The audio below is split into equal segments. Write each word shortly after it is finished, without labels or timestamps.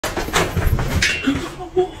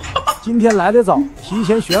今天来得早，提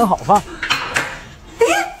前选好饭。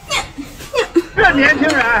这年轻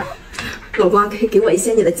人，老公可以给我一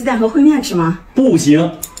些你的鸡蛋和烩面吃吗？不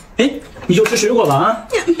行，哎，你就吃水果吧啊。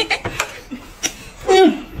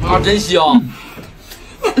真香。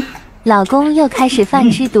老公又开始饭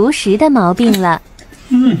吃独食的毛病了。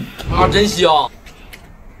真香。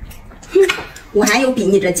我还有比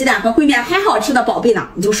你这鸡蛋和烩面还好吃的宝贝呢，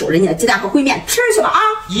你就守着你的鸡蛋和烩面吃去吧啊！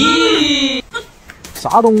咦，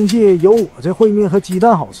啥东西有我这烩面和鸡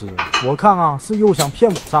蛋好吃？我看啊，是又想骗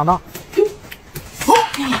我上当。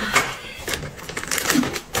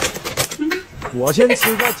我先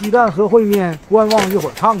吃个鸡蛋和烩面，观望一会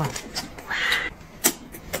儿看看。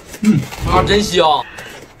真香。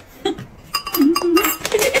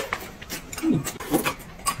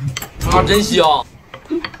真香。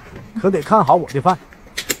可得看好我的饭。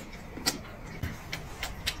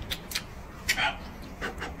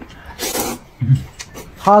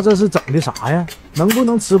他这是整的啥呀？能不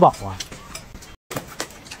能吃饱啊？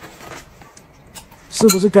是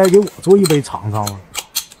不是该给我做一杯尝尝了？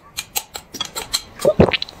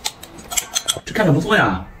这看着不错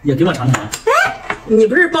呀，也给我尝尝。哎，你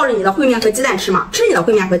不是抱着你的烩面和鸡蛋吃吗？吃你的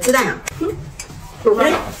烩面和鸡蛋呀。豆花。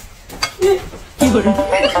一个人。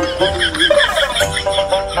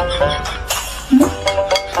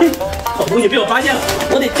好东西被我发现了，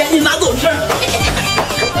我得赶紧拿走吃。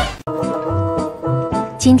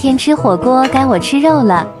今天吃火锅该我吃肉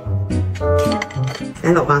了。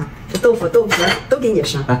来，老公，这豆腐都给你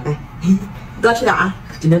吃，哎，多吃点啊。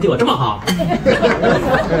今天对我这么好。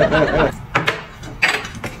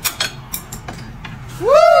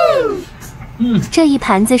这一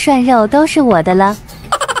盘子涮肉都是我的了。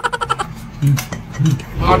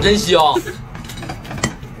真香。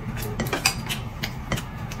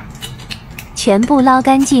全部捞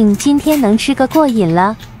干净，今天能吃个过瘾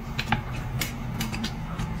了。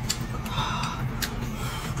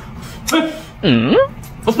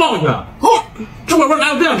我放回去。吃火锅哪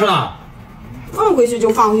有这样吃的？放回去就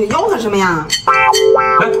放回去，吆喝什么呀？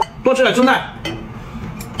来，多吃点青菜。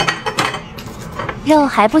肉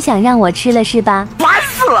还不想让我吃了是吧？烦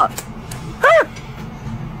死了！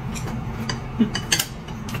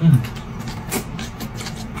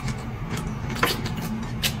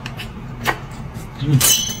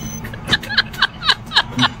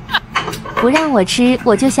不让我吃，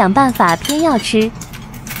我就想办法偏要吃。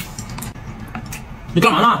你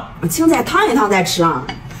干嘛呢？我青菜烫一烫再吃啊。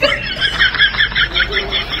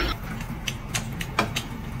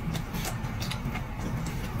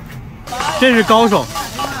这是高手，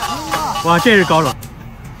哇，这是高手。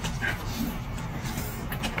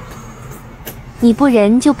你不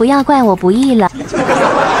仁就不要怪我不义了。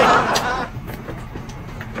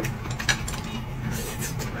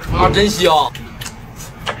真香。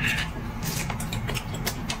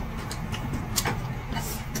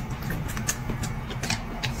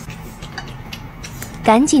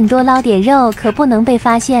赶紧多捞点肉，可不能被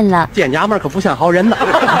发现了。这娘们儿可不像好人呐。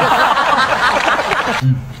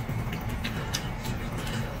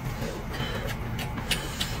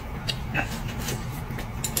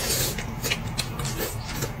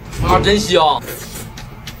真香。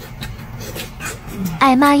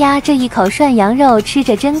哎妈呀，这一口涮羊肉吃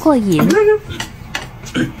着真过瘾。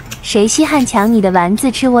谁稀罕抢你的丸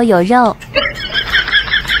子吃？我有肉。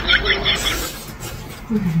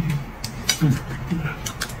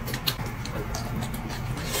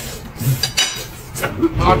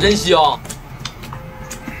真香。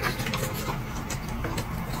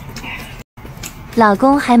老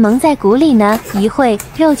公还蒙在鼓里呢，一会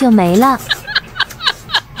肉就没了。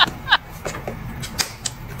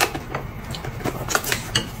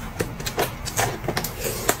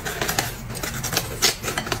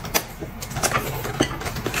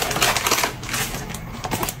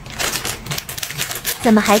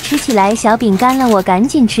怎么还吃起来小饼干了？我赶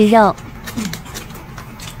紧吃肉。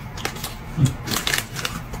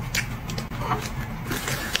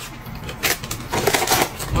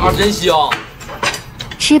真香。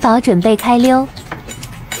吃饱准备开溜。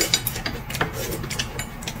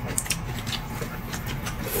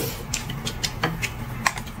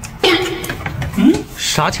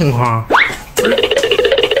啥情况？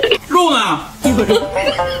肉呢？你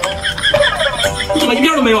怎么一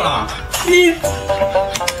片都没有了？你。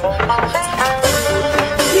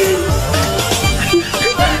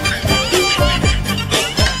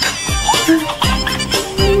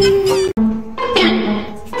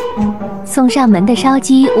送上门的烧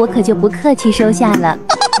鸡，我可就不客气收下了。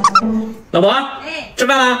老婆，哎，吃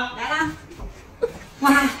饭了？来了。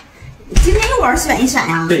哇，今天又玩选一选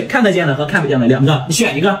呀？对，看得见的和看不见的两个，你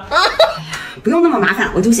选一个。不用那么麻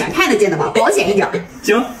烦，我就选看得见的吧，保险一点。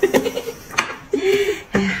行。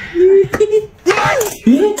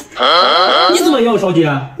你怎么也有烧鸡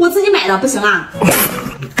啊？我自己买的，不行啊？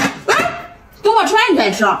喂，等我吃完你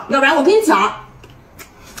再吃，要不然我跟你抢。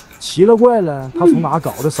奇了怪了，他从哪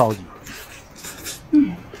搞的烧鸡？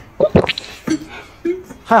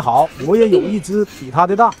还好我也有一只比他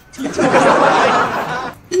的大。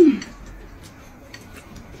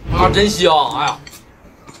啊，真香！哎呀，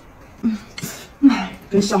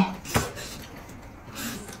真香。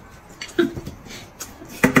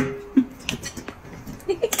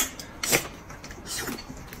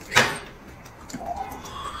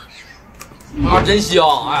啊，真香！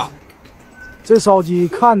哎呀，这烧鸡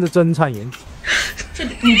看着真馋人。这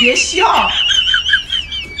你别笑。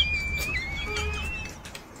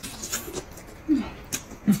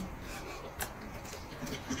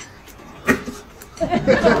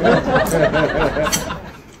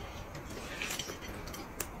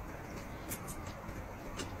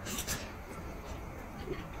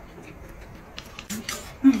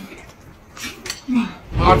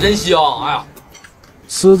啊，真香！哎呀，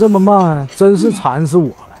吃这么慢，真是馋死我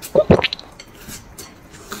了。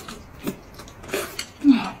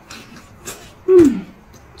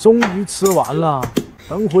终于吃完了，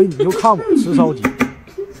等会你就看我吃烧鸡。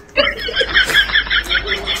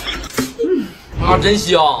啊，真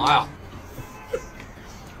香！哎呀，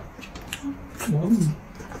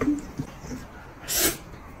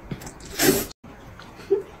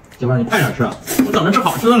媳妇儿，你快点吃，我等着吃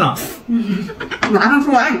好吃的呢。马上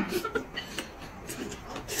说完。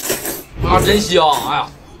啊，真香！哎呀，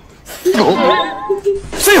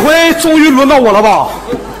这回终于轮到我了吧？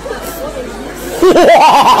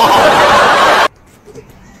哇！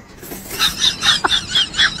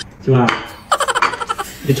媳妇儿，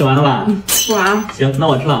你吃完了吧？吃完。行，那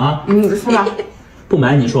我吃了啊。你吃吧。不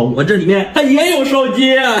瞒你说，我这里面它也有烧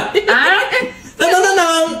鸡。啊！等等等等，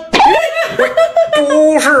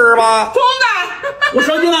不是吧？真的。我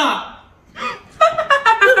烧鸡了。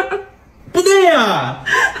不对呀。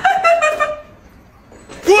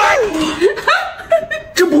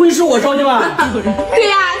这不会是我烧鸡吧？对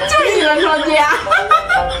呀，就是你的烧鸡啊！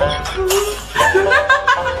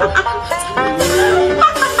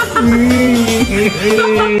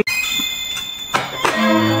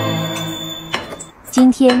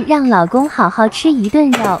今天让老公好好吃一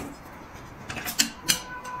顿肉，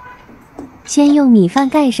先用米饭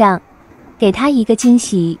盖上，给他一个惊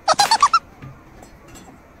喜。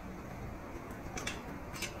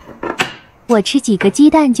我吃几个鸡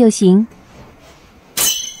蛋就行。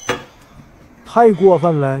太过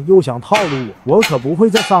分了，又想套路我，我可不会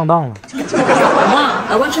再上当了。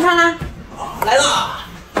老公吃饭啦？来了。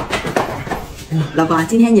老公，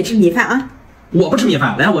今天你吃米饭啊？我不吃米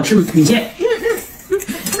饭，来，我吃米线。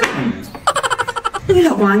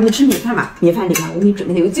老公，你吃米饭吧，米饭里边我给你准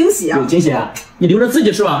备的有惊喜啊！有惊喜啊！你留着自己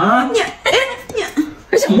吃吧啊！你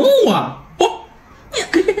还想蒙我？哦，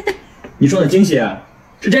你说的惊喜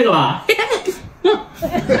是这个吧？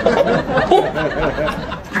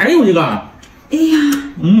还有一个。哎呀，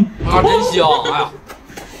啊，真香！哎呀，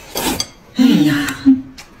哎呀，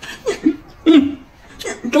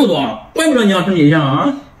这么多，怪不得你要吃米线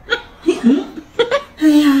啊！哎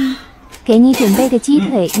呀，给你准备的鸡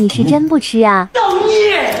腿，你是真不吃啊？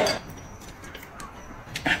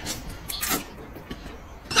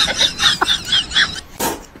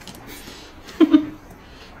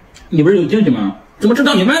你不是有惊喜吗？怎么吃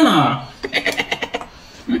大米饭呢？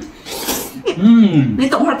你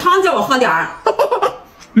等会儿汤叫我喝点儿。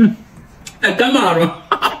太干巴了是吧？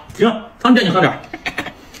行，汤叫你喝点儿。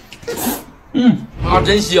啊，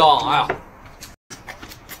真香！哎呀，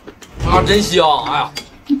啊，真香！哎呀，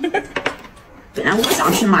本来我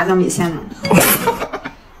想吃麻酱米线呢。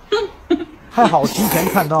还好提前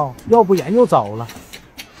看到，要不然又糟了。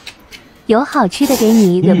有好吃的给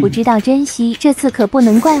你，可不知道珍惜。这次可不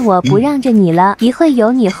能怪我不让着你了，一会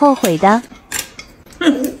有你后悔的。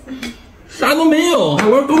啥都没有，还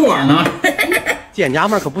玩狗碗呢。这娘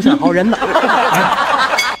们可不像好人呢。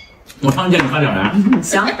我汤叫你喝点儿。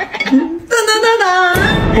行。噔噔噔噔。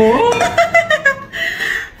哦。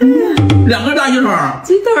2个大鸡腿。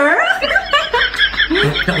鸡腿儿。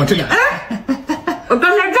让我吃点。我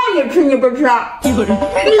刚才让你吃，你不吃。鸡腿。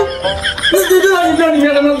你知道你这里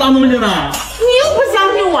面能当东西呢？你又不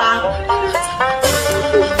相信我。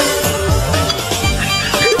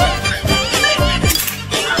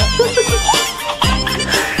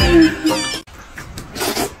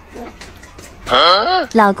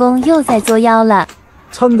老公又在作妖了，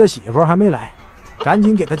趁着媳妇还没来，赶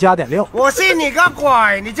紧给他加点料。我信你个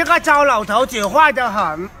鬼！你这个糟老头子坏得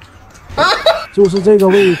很。就是这个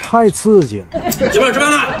味太刺激了。媳妇儿吃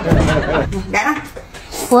饭了，来了。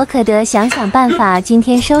我可得想想办法，今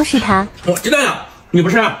天收拾他。我鸡蛋呀，你不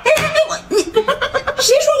吃？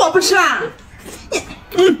谁说我不吃啊？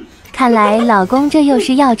看来老公这又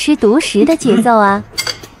是要吃独食的节奏啊！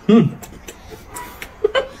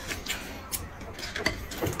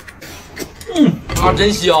啊，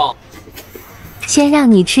真香！先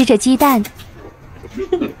让你吃着鸡蛋，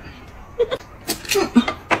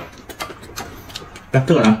来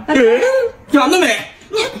这个来，养的美。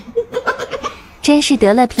真是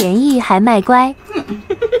得了便宜还卖乖。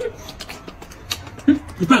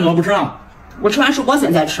你饭怎么不吃啊？我吃完水果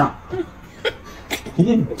先再吃。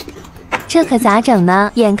这可咋整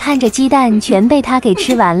呢？眼看着鸡蛋全被他给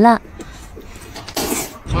吃完了。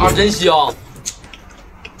啊，真香！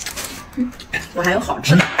我还有好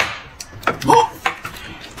吃的。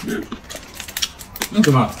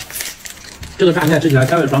什么？这个榨菜吃起来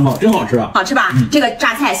开胃爽口，真好吃啊！好吃吧？这个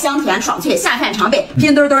榨菜香甜爽脆，下饭常备。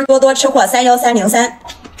拼多多多多吃货31303，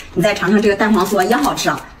你再尝尝这个蛋黄酥也好吃。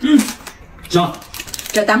行。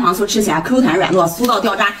这蛋黄酥吃起来 Q 弹软糯，酥到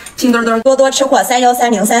掉渣。拼多多多多吃货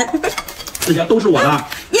31303，这家都是我的。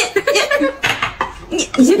你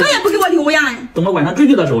一个也不给我留呀？等我晚上追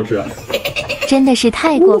剧的时候吃。真的是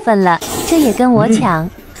太过分了，这也跟我抢。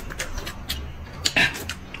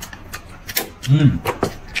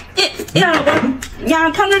呀，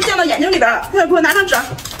汤汁溅到眼睛里边了，快给我拿上纸。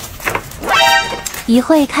一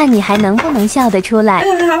会看你还能不能笑得出来。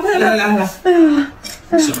快来，哎呀，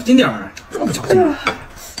小心点儿，这么不小心。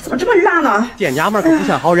怎么这么辣呢？见家们可不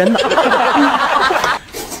像好人呐。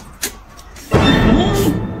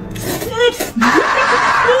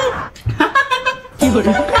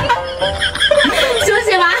休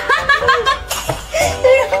息吧。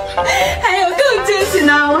还有更惊喜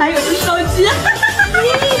呢，我还有个烧鸡。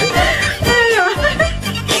哎呀，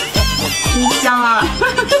真香啊！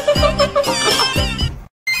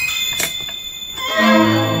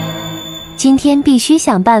今天必须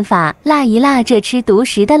想办法辣一辣这吃独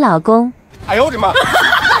食的老公。哎呦我的妈！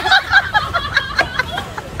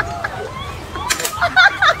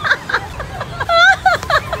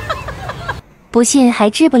不信还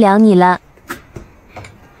治不了你了。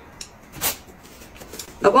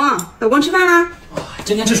老公吃饭啦？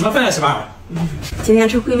今天吃什么饭呀，媳妇儿？今天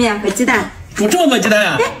吃烩面和鸡蛋。怎么这么多鸡蛋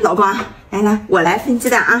呀？老公，来，我来分鸡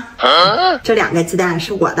蛋啊。这2个鸡蛋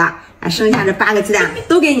是我的，剩下这8个鸡蛋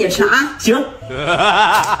都给你吃啊。行。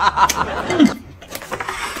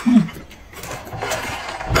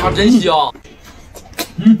啊，真香！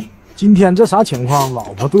今天这啥情况？老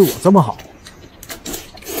婆对我这么好。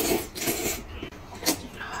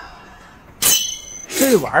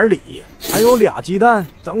这碗里还有2鸡蛋，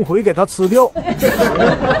等会给他吃掉。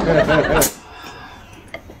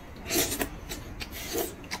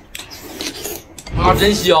啊，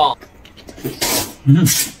真香！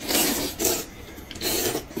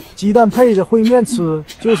鸡蛋配着烩面吃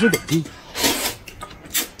就是给力。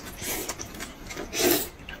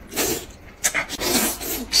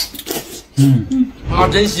啊，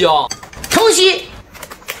真香！抽洗。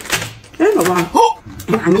哎，老公，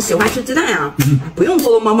呀，你喜欢吃鸡蛋呀？不用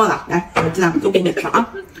偷偷摸摸的，来，这鸡蛋都给你吃啊。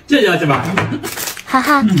谢谢媳妇儿。哈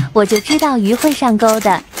哈，我就知道鱼会上钩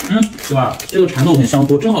的。媳妇儿，这个蚕豆很香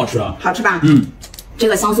酥，真好吃啊。好吃吧？这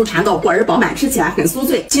个香酥蚕豆果仁饱满，吃起来很酥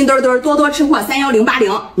脆。拼多多多多吃货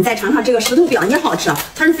31080，你再尝尝这个石头饼也好吃，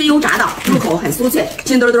它是非油炸的，入口很酥脆。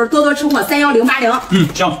拼多多多多吃货31080，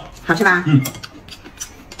行，好吃吧？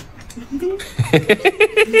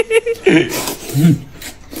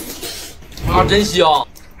啊，真香！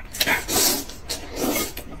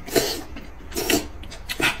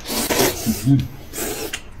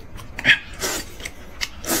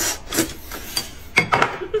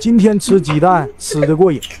今天吃鸡蛋吃得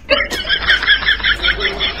过瘾。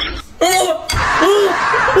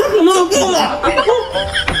我怎么够了？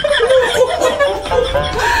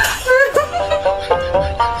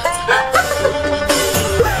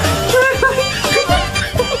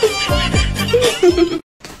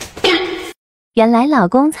原来老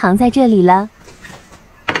公藏在这里了，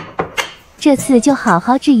这次就好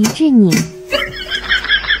好治一治你。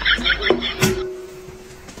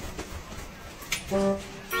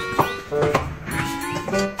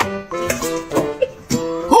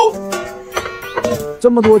这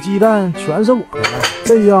么多鸡蛋全是我的，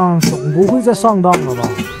这样总不会再上当了吧？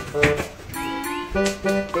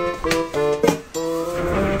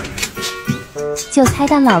就猜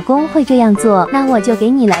到老公会这样做，那我就给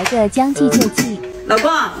你来个将计就计。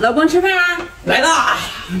老公吃饭啦！来啦！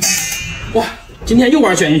哇，今天又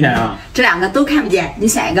玩选一选啊？这2个都看不见，你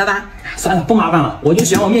选一个吧。算了，不麻烦了，我就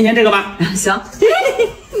选我面前这个吧。行。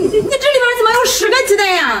你这里边怎么有10个鸡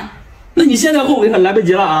蛋呀？那你现在后悔可来不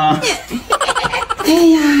及了啊！哎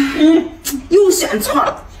呀，又选错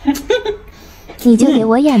了。你就给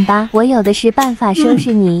我演吧，我有的是办法收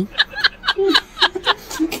拾你。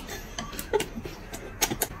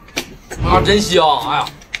啊，真香！哎呀，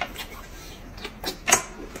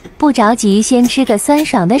不着急，先吃个酸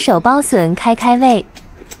爽的手包笋开开胃。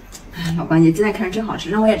老公，你鸡蛋看着真好吃，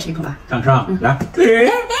让我也吃一口吧。想吃啊？来，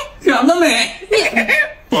想得美。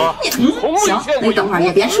行，你等会儿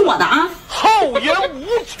也别吃我的啊。厚颜无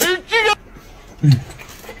耻之人！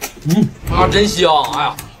啊，真香！哎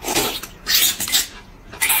呀，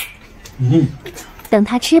等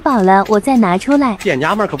他吃饱了，我再拿出来。店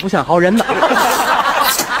家们可不像好人呐。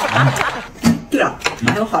对了，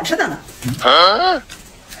还有好吃的呢。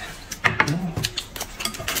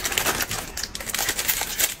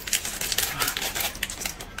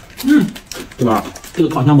对吧？这个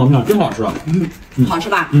烤箱馍片真好吃啊！好吃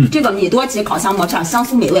吧？这个米多奇烤箱馍片香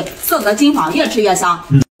酥美味，色泽金黄，越吃越香。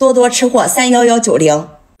多多吃货31190，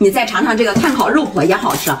你再尝尝这个炭烤肉脯也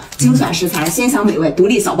好吃，精选食材，鲜香美味，独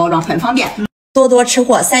立小包装，很方便。多多吃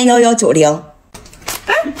货31190，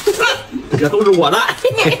这都是我的。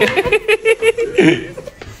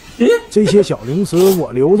这些小零食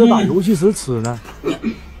我留着打游戏时吃呢。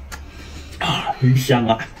真香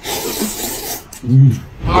啊！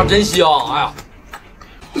啊，真香！哎呀，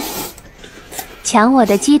抢我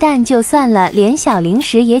的鸡蛋就算了，连小零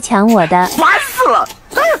食也抢我的。烦死了！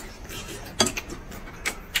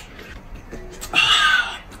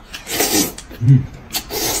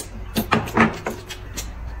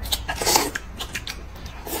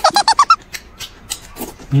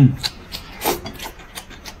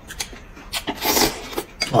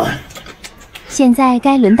现在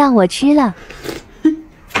该轮到我吃了。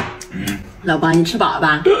老公，你吃饱了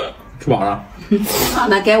吧？吃饱了。好，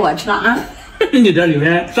那该我吃了啊。你这里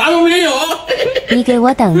面啥都没有。你给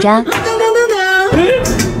我等着。噔噔噔噔！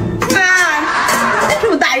啊，这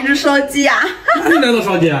么大一只烧鸡呀！哪来的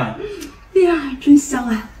烧鸡啊？哎呀，真香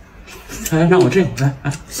啊！来，让我这口来。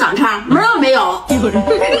哎，想吃？门儿都没有。哎，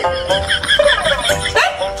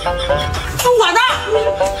是我的。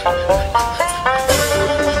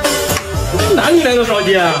哪里来的烧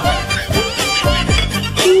鸡啊？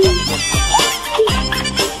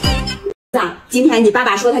今天你爸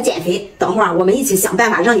爸说他减肥，等会儿我们一起想办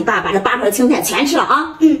法让你爸把这8盒青菜全吃了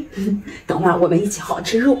啊！等会儿我们一起好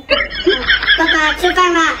吃肉。爸爸吃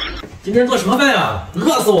饭啦！今天做什么饭呀？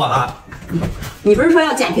饿死我了！你不是说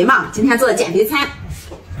要减肥吗？今天做的减肥餐。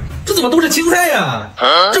这怎么都是青菜呀？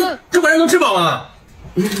这玩意儿能吃饱吗？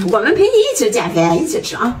我们陪你一起减肥，一起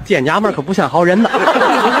吃啊！店家们可不像好人呐。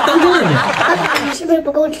当真了你？爸爸，你是不是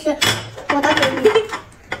不够吃？我倒给你。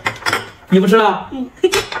你不吃了？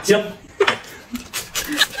行。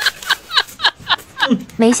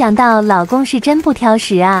没想到老公是真不挑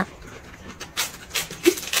食啊！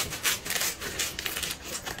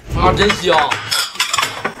啊，真香！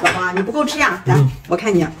老公，你不够吃呀！来，我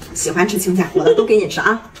看你喜欢吃青菜，我的都给你吃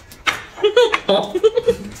啊！好。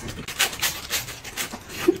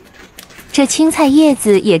这青菜叶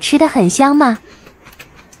子也吃得很香吗？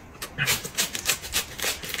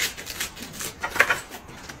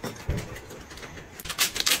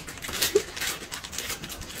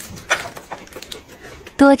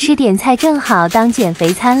多吃点菜正好当减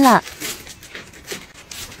肥餐了。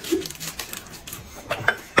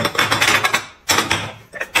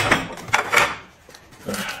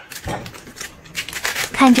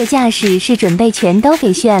看这架势是准备全都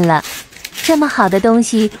给炫了。这么好的东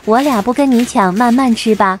西，我俩不跟你抢，慢慢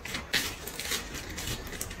吃吧。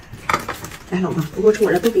来，老公，不够吃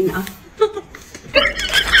我这都给你啊！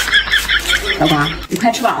老公，你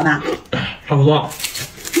快吃饱了吧？差不多。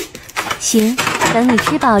行，等你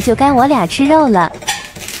吃饱就该我俩吃肉了。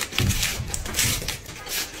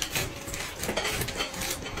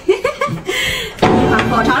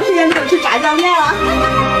好长时间没有吃炸酱面了。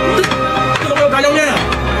这怎么有炸酱面呀？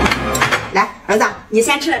来，儿子，你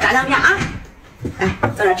先吃点炸酱面啊！来，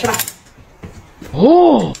坐这吃吧。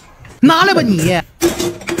哦，拿来吧你。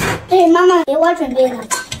这是妈妈给我准备的。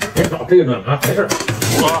别搞这个啊，没事。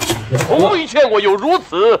我从未见过有如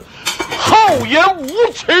此厚颜无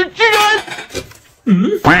耻之人。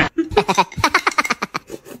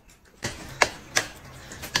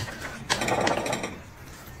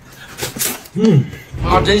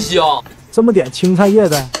啊，真香！这么点青菜叶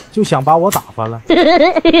子就想把我打发了。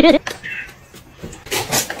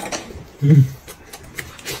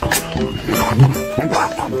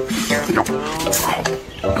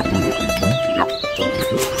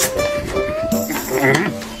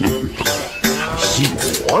熄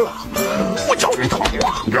火了，我叫你疼。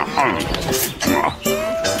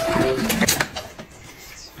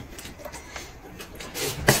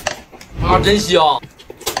啊，真香！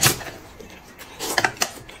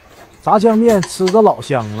炸酱面吃着老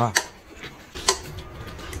香了。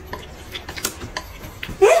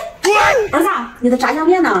儿子，你的炸酱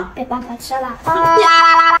面呢？被爸爸吃了。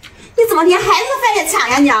呀，你怎么连孩子的饭也抢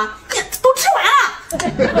呀你？你都吃完了。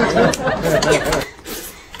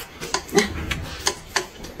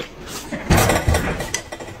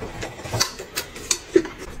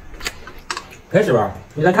哎，媳妇儿，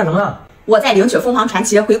你在看什么呢？我在领取凤凰传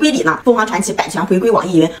奇回归礼呢。凤凰传奇版权回归网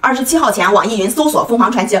易云，27号前网易云搜索凤凰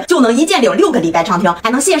传奇就能一键领6个礼拜畅听，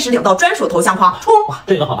还能限时领到专属头像框。冲！哇，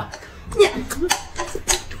这个好啊！你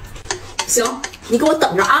行，你给我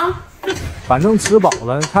等着啊！反正吃饱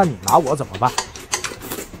了，看你拿我怎么办。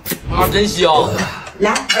啊，真香！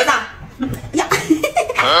来，儿子呀，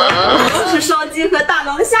是烧鸡和大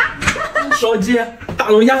龙虾。烧鸡、大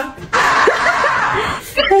龙虾。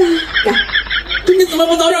这你怎么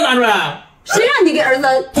不早点拿出来？谁让你给儿子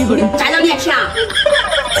炸酱面吃啊？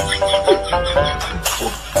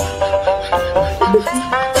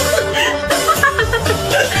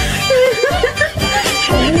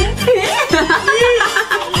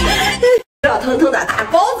热腾腾的大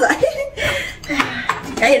包子，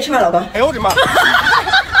赶紧吃吧，老公。哎呦我的妈！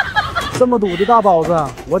这么堵的大包子，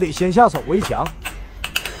我得先下手为强。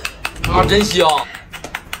啊，真香！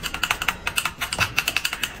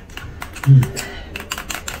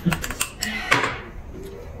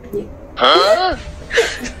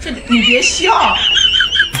你别笑，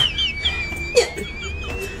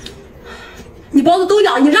你包子都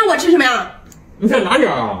咬，你让我吃什么呀？你再拿点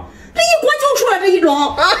啊！这一锅就出了这一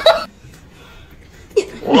种。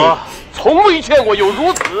我从未见过有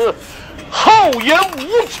如此厚颜无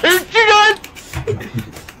耻之人。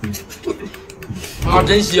啊，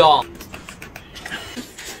真香！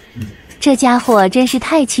这家伙真是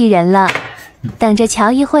太气人了，等着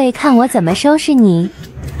瞧一会看我怎么收拾你。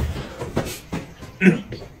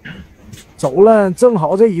走了，正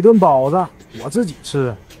好这一顿包子我自己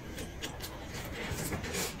吃。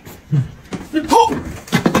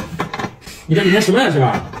你这里面什么呀，媳妇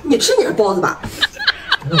儿？你吃你的包子吧。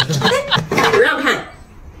不让看。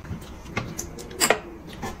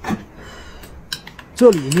这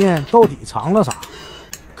里面到底藏了啥？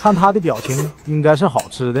看他的表情，应该是好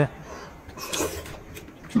吃的。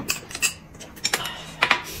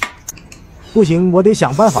不行，我得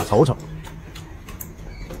想办法瞅瞅。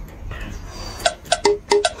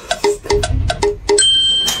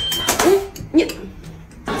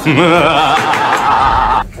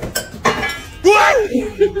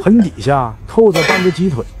盆底下扣着半个鸡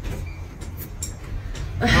腿。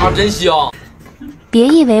啊，真香！别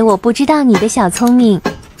以为我不知道你的小聪明，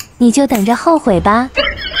你就等着后悔吧。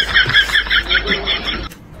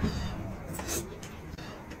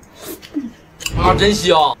啊，真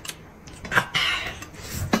香！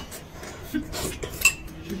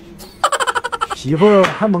媳妇儿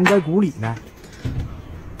还蒙在鼓里呢。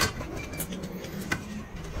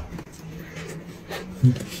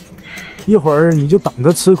一会儿你就等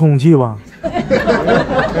着吃空气吧。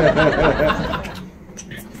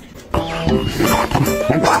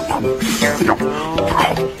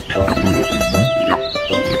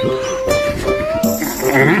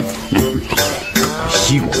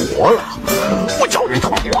熄火了，我叫你他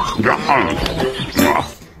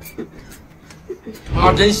妈！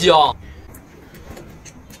啊，真香！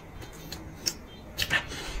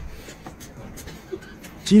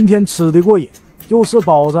今天吃的过瘾，又是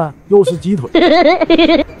包子，又是鸡腿。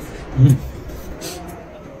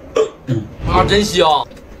啊，真香！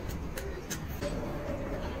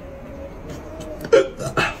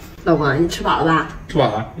老公，你吃饱了吧？吃饱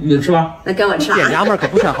了，你吃吧。那跟我吃啊。这娘们儿可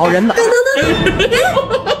不选好人呢。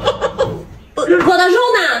我的肉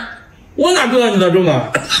呢？我哪知道你的肉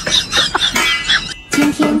呢？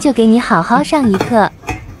今天就给你好好上一课。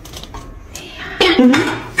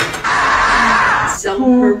香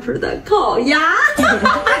喷喷的烤鸭，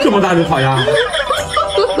这么大的烤鸭，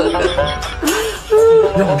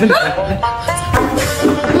让我真的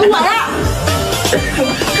我的。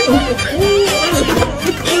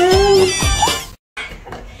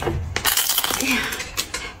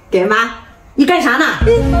给妈，你干啥呢？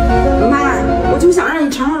妈，我就想让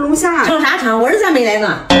你尝尝龙虾。尝啥尝？我儿子还没来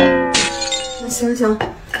呢。行行，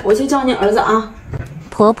我去叫你儿子啊。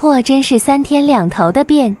婆婆真是3天2头的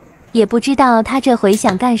变，也不知道她这回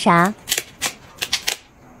想干啥。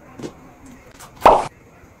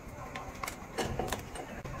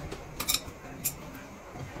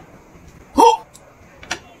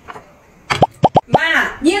妈，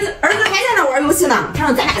你儿子还在那玩游戏呢，他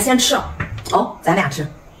让咱俩先吃。哦，咱俩吃。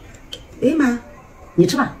哎妈，你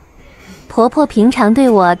吃吧。婆婆平常对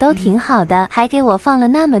我都挺好的，还给我放了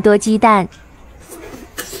那么多鸡蛋。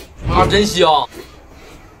啊，真香！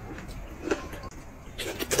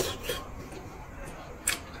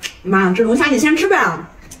妈，这龙虾你先吃呗。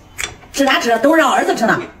吃啥吃？都是让儿子吃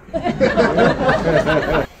呢。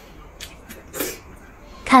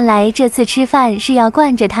看来这次吃饭是要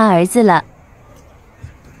惯着他儿子了。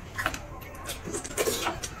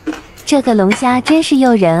这个龙虾真是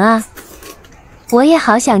诱人啊！我也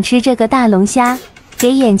好想吃这个大龙虾，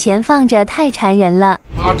给眼前放着太馋人了。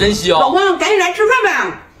啊，真香！老公，赶紧来吃饭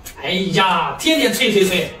呗。哎呀，天天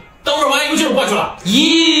催，等会儿玩游戏就过去了。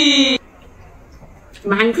咦，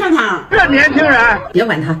妈，你看他这年轻人，别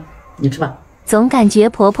管他，你吃吧。总感觉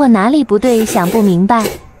婆婆哪里不对，想不明白。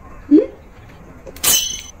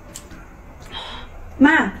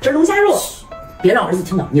妈，这龙虾肉，别让儿子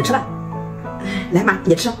听到，你吃吧。来，妈，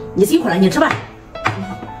你吃，你辛苦了，你吃吧。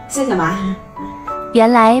谢谢妈。原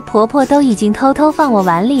来婆婆都已经偷偷放我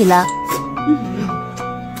碗里了。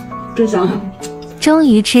真香。终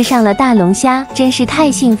于吃上了大龙虾，真是太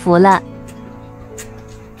幸福了。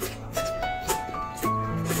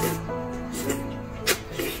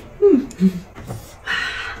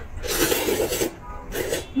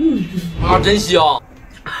啊，真香！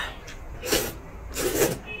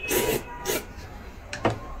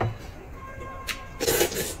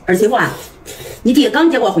儿媳妇啊，你爹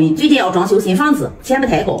刚结过婚，最近要装修新房子，钱不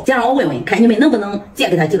太够，想让我问问，看你们能不能借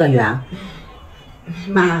给他几个月啊？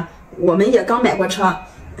妈，我们也刚买过车，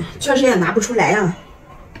确实也拿不出来呀。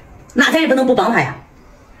那咱也不能不帮他呀。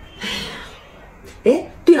哎，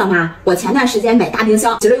对了妈，我前段时间买大冰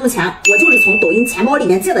箱，急着用钱，我就是从抖音钱包里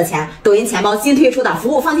面借的钱。抖音钱包新推出的服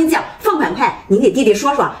务放心借，放款快，您给弟弟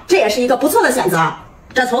说说，这也是一个不错的选择。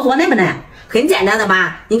这操作难不难？很简单的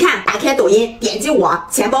吧？你看，打开抖音，点击我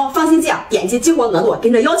钱包放心借，点击激活额度，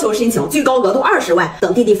跟着要求申请，最高额度20万，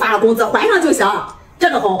等弟弟发了工资还上就行。这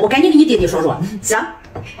个好，我赶紧给你弟弟说说。行。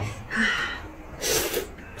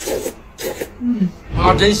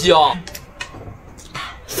啊，真香！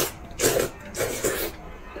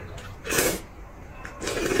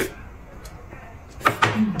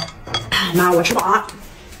妈，我吃饱了，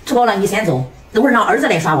吃饱了你先走，等会儿让儿子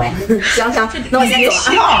来刷碗。行，那我先走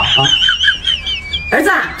啊。好，儿子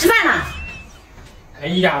吃饭了。哎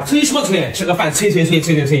呀，催什么催？吃个饭催。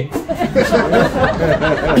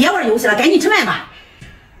别玩游戏了，赶紧吃饭吧。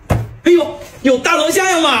哎呦，有大龙虾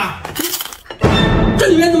呀妈！这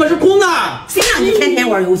里面怎么是空的？谁让你天天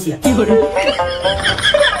玩游戏？一个人。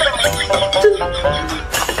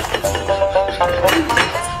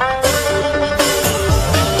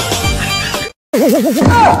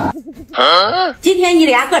今天你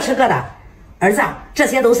俩各吃各的。儿子，这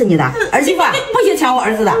些都是你的。儿媳妇不许抢我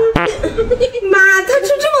儿子的。妈，他吃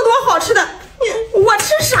这么多好吃的，我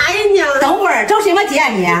吃啥呀你？等会儿着什么急啊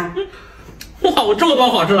你？哇，我这么多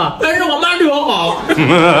好吃的，还是我妈对我好。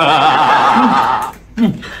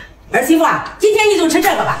儿媳妇，今天你就吃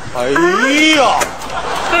这个吧。哎呀，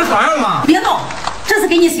这是啥呀妈？别动，这是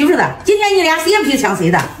给你媳妇的。今天你俩谁也不许抢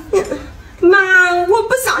谁的。妈，我不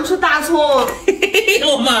想吃大葱。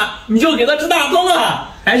我妈，你就给他吃大葱啊？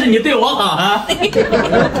还是你对我好啊？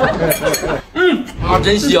啊，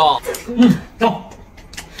真香！走。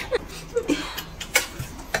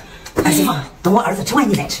儿媳妇，等我儿子吃完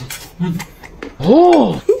你再吃。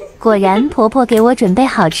哦，果然婆婆给我准备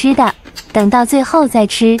好吃的，等到最后再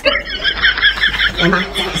吃。来妈，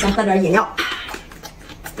先喝点饮料。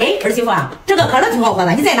哎，儿媳妇，这个可乐挺好喝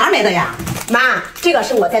的，你在哪儿买的呀？妈，这个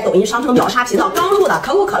是我在抖音商城秒杀频道刚录的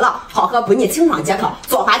可口可乐，好喝不腻，清爽解渴。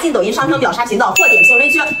左滑进抖音商城秒杀频道，或点评论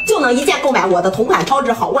区就能一键购买我的同款超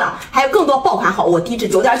值好物了，还有更多爆款好物，低至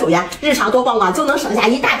9.9元，日常多逛逛就能省下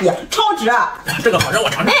一大笔，超值！这个好，让我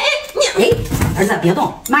尝尝。你儿子别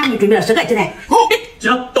动，妈给你准备了10个鸡蛋。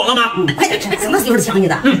行，懂了妈。快点吃，省得媳妇抢你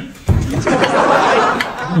的。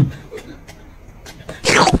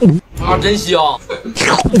啊，真香！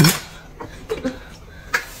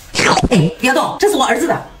哎，别动，这是我儿子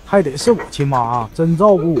的。还得是我亲妈啊，真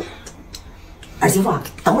照顾我。儿媳妇，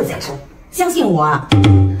等会儿再吃，相信我。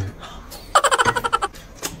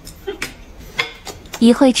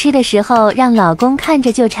一会吃的时候，让老公看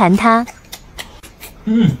着就馋他。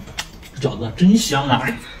这饺子真香啊！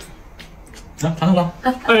来，尝尝。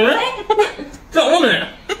哎，怎么没？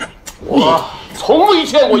我从未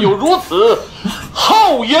见过有如此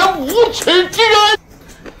厚颜无耻之人。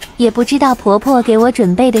也不知道婆婆给我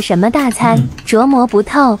准备的什么大餐，琢磨不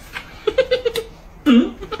透。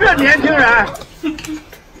这年轻人，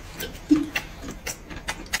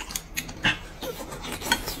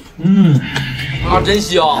啊，真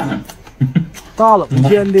香！大冷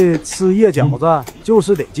天的吃夜饺子就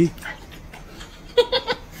是得劲。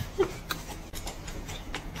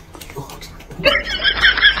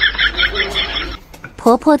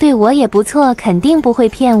婆婆对我也不错，肯定不会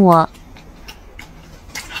骗我。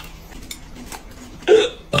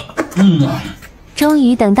终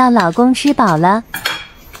于等到老公吃饱了。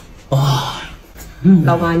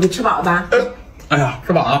老公，你吃饱吧？哎呀，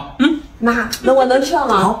吃饱了。妈，那我能吃了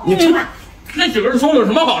吗？好，你吃吧。那几根葱有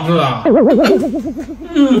什么好吃的？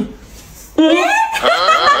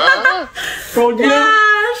手机。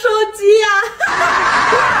手机呀！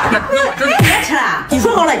别吃了，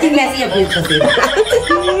说好了，今天谁也不会吃谁的。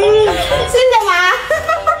谢谢妈。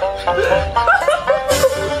哎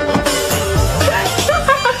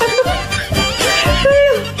呦，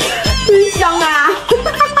真香啊！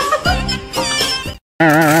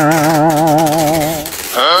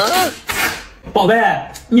宝贝，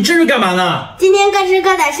你这是干嘛呢？今天各吃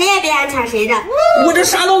各的，谁也别想抢谁的。我这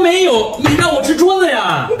啥都没有，你让我吃桌子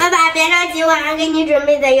呀？爸爸，别着急，晚上给你准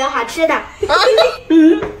备的有好吃的。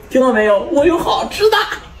听到没有？我有好吃的。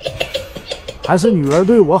还是女儿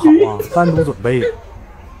对我好啊，单独准备的。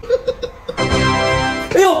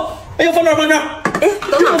哎呦，放这儿。哎，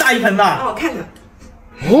等这么大一盆子。让我看看。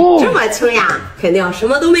这么轻呀，肯定什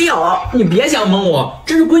么都没有。你别想蒙我，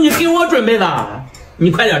这是闺女给我准备的。你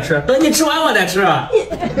快点吃，等你吃完我再吃。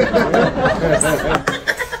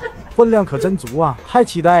分量可真足啊，太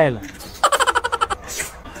期待了。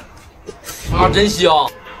真香！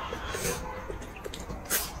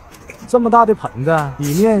这么大的盆子，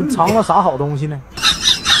里面藏了啥好东西呢？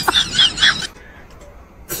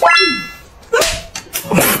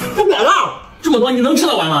太扁了，这么多你能吃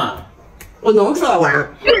得完吗？我能吃得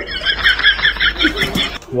完。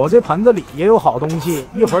我这盆子里也有好东西，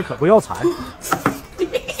一会儿可不要馋。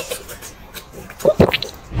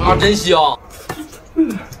真香！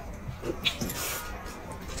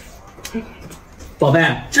宝贝，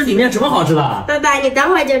这里面什么好吃的？爸爸，你等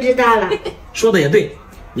会儿就知道了。说的也对，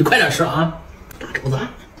你快点吃啊！大肘子。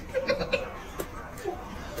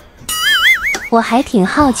我还挺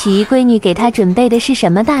好奇，闺女给她准备的是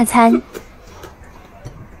什么大餐。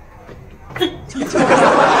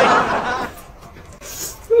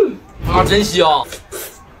真香！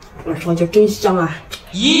我说就真香啊！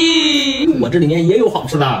咦，我这里面也有好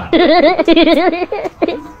吃的。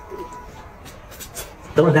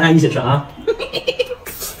等会儿咱俩一起吃啊。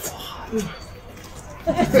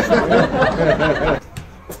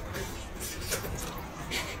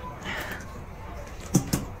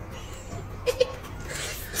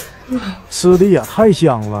吃的也太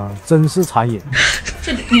香了，真是馋人。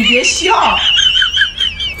你别笑。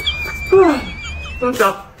真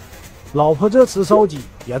香。老婆这吃烧鸡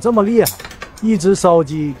也这么厉害，一只烧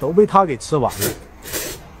鸡都被她给吃完了。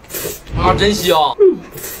真香！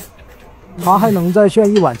她还能再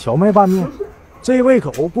炫一碗荞麦拌面，这胃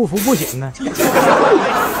口不服不行呢。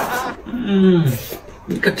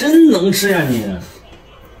你可真能吃呀你！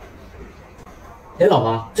哎，老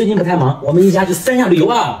婆，最近不太忙，我们一家去三亚旅游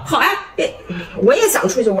啊！好呀，我也想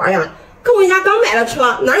出去玩呀，可我家刚买了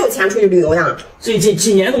车，哪有钱出去旅游呀？最近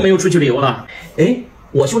几年都没有出去旅游了。哎，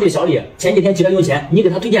我兄弟小李前几天急着用钱，你给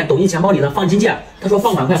他推荐抖音钱包里的放金戒，他说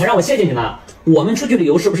放款快，还让我谢谢你呢。我们出去旅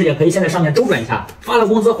游是不是也可以先在上面周转一下，发了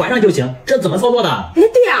工资还上就行？这怎么操作的？哎，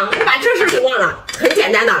对呀，我把这事给忘了。很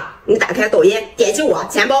简单的，你打开抖音，点击我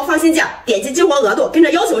钱包放心戒，点击激活额度，跟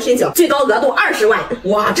着要求申请，最高额度20万。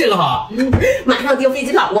哇，这个好！马上订飞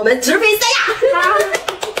机票，我们直飞三亚。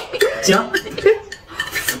行。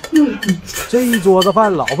这一桌子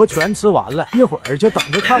饭，老婆全吃完了，一会儿就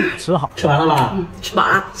等着看我吃好。吃完了吧？吃饱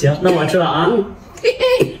了。行，那我吃了啊。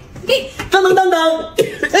噔噔噔噔！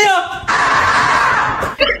哎呀！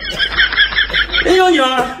哎呦，女儿，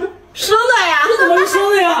生的呀？这怎么是生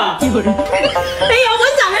的呀？哎呀，我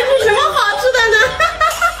想的是什么好吃的呢？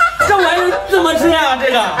这玩意儿怎么吃呀？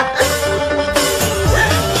这个？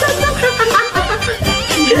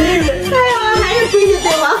哎呀，还是闺女对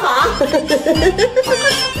我好。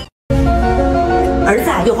儿子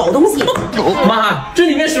有好东西。妈，这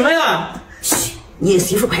里面什么呀？你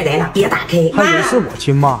媳妇快来了，别打开。还以为是我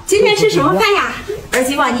亲妈。今天吃什么饭呀？儿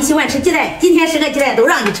媳妇，你喜欢吃鸡蛋，今天10个鸡蛋都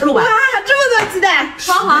让你吃了吧。哇，这么多鸡蛋，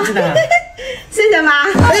好好，鸡蛋。谢谢妈。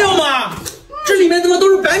哎呦妈，这里面怎么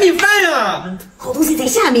都是白米饭呀？好东西在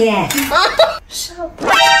下面。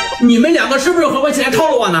你们两个是不是合伙起来套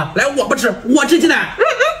路我呢？来，我不吃，我吃鸡蛋。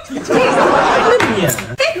你，哎，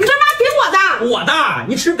这妈给我的。我的，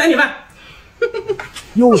你吃白米饭。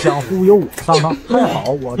又想忽悠我上当，还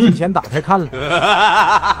好我提前打开看了。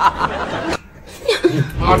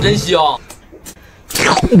真香！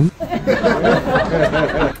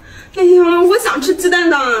哎呀，我想吃鸡蛋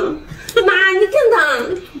的。妈，你看他。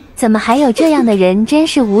怎么还有这样的人？真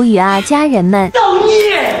是无语啊，家人们！造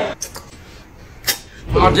孽！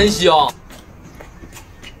真香！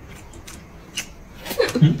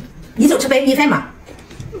你就吃白米饭嘛。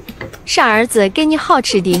傻儿子给你好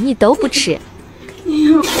吃的你都不吃。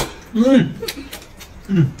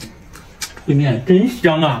对面真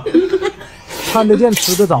香啊！看得见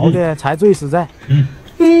吃得着的才最实在。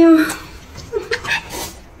哎呀，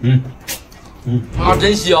啊，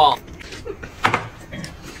真香！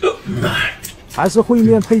还是烩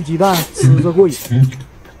面配鸡蛋吃着过瘾。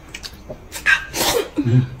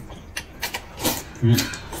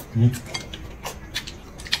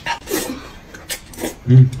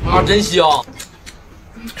啊，真香！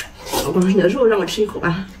你的肉让我吃一口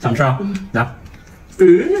吧。想吃啊？来。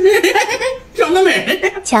长得美。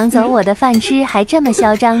抢走我的饭吃还这么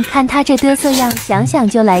嚣张，看他这嘚瑟样，想想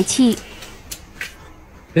就来气。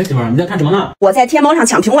哎，媳妇儿，你在看什么呢？我在天猫上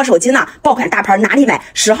抢苹果手机呢，爆款大牌哪里买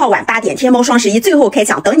？10号晚8点，天猫双11最后开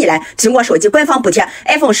抢，等你来！苹果手机官方补贴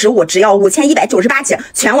 ，iPhone 15只要5198起，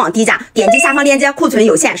全网低价。点击下方链接，库存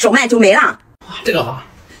有限，手慢就没了。这个好。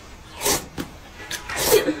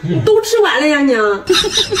都吃完了呀你？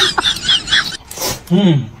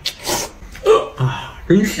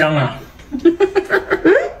真香啊！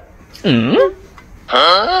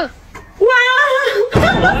哇！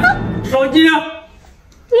手机啊！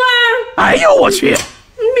哇！哎呦我去！米饭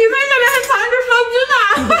上面还藏着手机呢。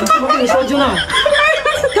我给你手机呢。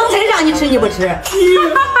刚才让你吃你不吃。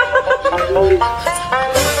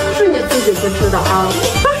是你自己不吃的啊。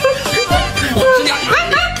吃点。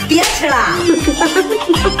别吃了。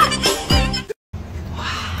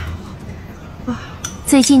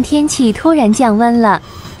最近天气突然降温了，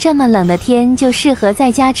这么冷的天就适合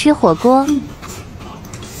在家吃火锅。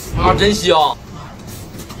啊，真香！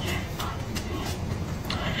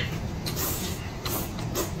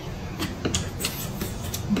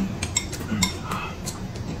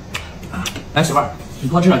来，媳妇儿，你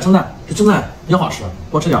多吃点青菜，这青菜也好吃，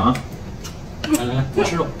多吃点啊！来，我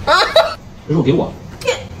吃肉，这肉给我。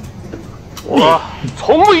我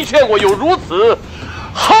从未见过有如此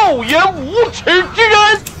厚颜无耻之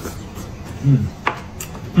人。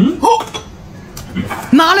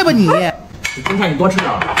拿来吧你！这青菜你多吃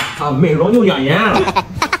点啊，美容又养颜。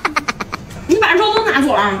你把肉都拿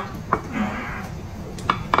走了。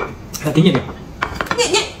来，给你点。你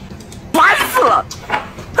烦死了！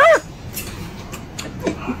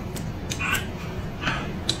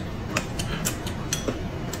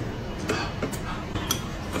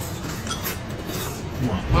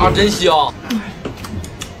啊，真香！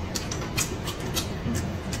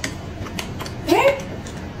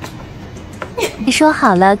你说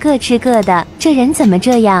好了各吃各的，这人怎么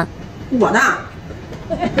这样？我的。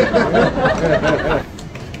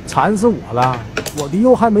馋死我了，我的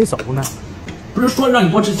肉还没熟呢。不是说让你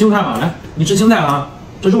多吃青菜吗？来，你吃青菜啊，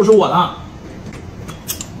这肉是我的。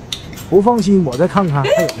不放心，我再看看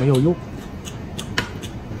还有没有肉。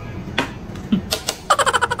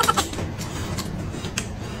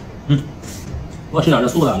多吃点这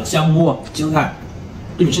素的，香菇、青菜，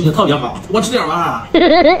对你身体特别好，多吃点吧。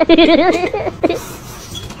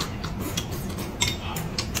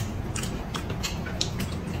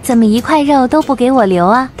怎么一块肉都不给我留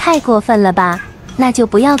啊？太过分了吧？那就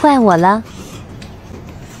不要怪我了。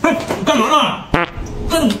哎，你干嘛呢？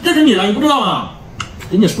这是你的，你不知道吗？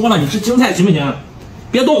人家说了，你吃青菜行不行？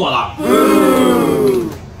别动我了。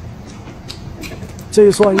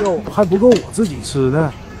这涮肉还不够我自己吃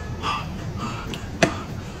呢。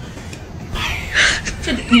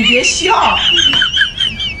你别笑。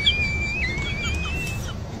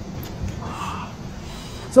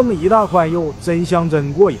这么一大块肉，真香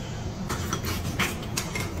真过瘾。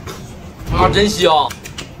啊，真香！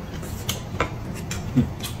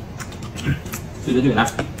对，来，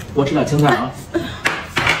多吃点青菜啊。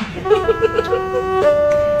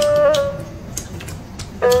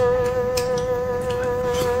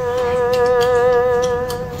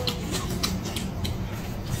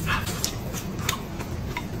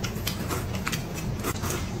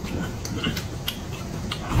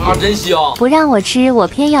啊，真香！不让我吃，我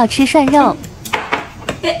偏要吃涮肉。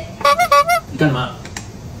你干什么？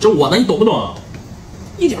这我的，你懂不懂？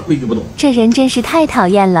一点规矩不懂。这人真是太讨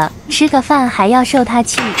厌了，吃个饭还要受他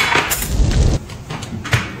气。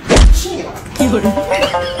一个人。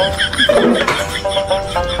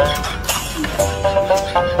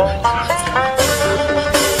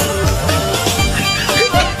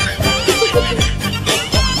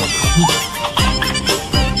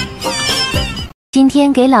今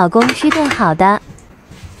天给老公吃顿好的。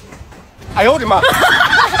哎呦我的妈！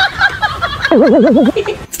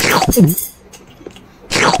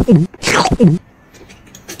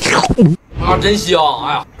啊，真香！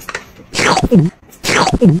哎呀，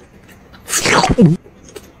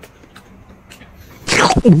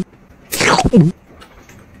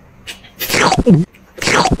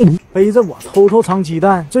背着我偷偷藏鸡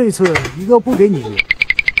蛋，这次一个不给你留。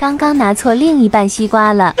刚刚拿错另一半西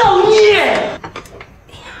瓜了。造孽！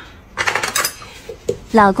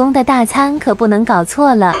老公的大餐可不能搞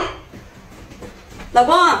错了。老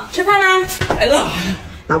公，吃饭啦！来了。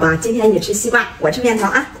老公，今天你吃西瓜，我吃面条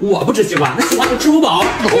啊。我不吃西瓜，那西瓜都吃不饱。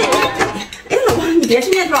哎，老公，你别吃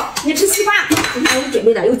面条，你吃西瓜。今天我给你准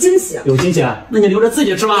备的有惊喜。有惊喜？那你留着自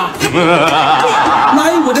己吃吧。哪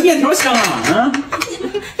有我的面条香啊？啊！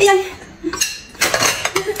哎呀！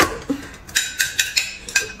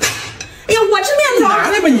哎呀，我吃面条。拿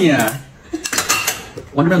来吧你。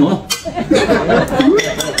往这边挪挪。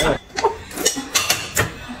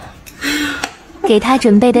给他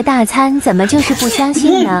准备的大餐怎么就是不相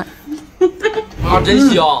信呢？啊，真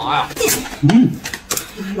香！哎呀，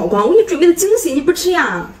老公，我给你准备的惊喜，你不吃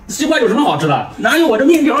呀？西瓜有什么好吃的？哪有我这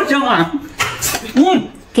面条香啊？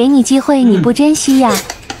给你机会你不珍惜呀？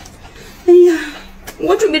哎呀，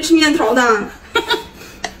我准备吃面条的。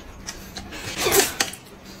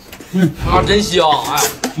啊，真香！哎呀，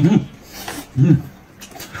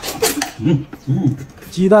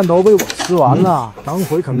鸡蛋都被我吃完了，等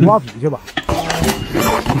会啃瓜皮去吧。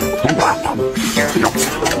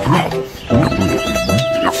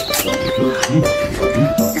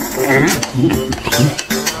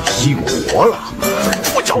熄火了，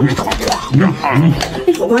不叫你闯祸。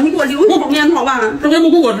老公，你给我留一口面条吧。这还不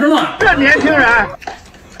够我吃呢。这年轻人，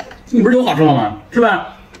你不是有好吃的吗？是吧？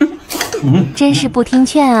真是不听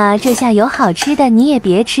劝啊！这下有好吃的你也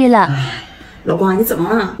别吃了。老公，你怎么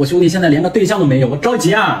了？我兄弟现在连个对象都没有，我着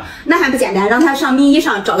急啊！那还不简单，让他上咪一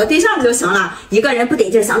上找个对象不就行了？一个人不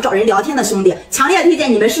得劲，想找人聊天的兄弟，强烈推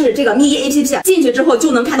荐你们试试这个咪一 APP。进去之后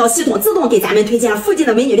就能看到系统自动给咱们推荐附近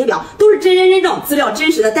的美女列表，都是真人认证、资料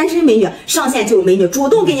真实的单身美女，上线就有美女主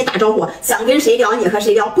动给你打招呼，想跟谁聊你和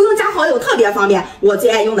谁聊，不用加好友，特别方便。我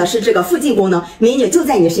最爱用的是这个附近功能，美女就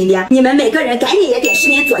在你身边，你们每个人赶紧也点视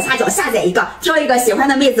频左下角下载一个，招一个喜欢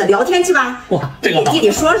的妹子聊天去吧。哇，这个给弟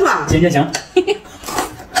弟说说。行。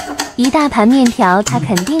一大盘面条，他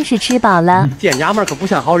肯定是吃饱了。见娘们可不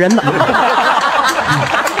像好人呐。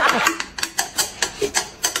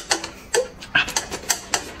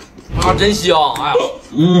啊，真香！哎呀，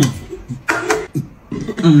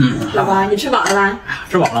老公，你吃饱了吧？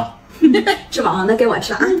吃饱了。吃饱了，那给我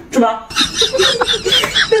吃啊！吃吧。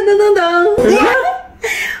噔，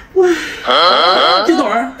哇！鸡腿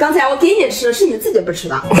儿，刚才我给你吃，是你自己不吃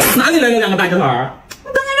的。哪里来的两个大鸡腿儿？我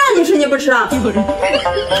刚才让你吃，你不吃。我的鸡腿！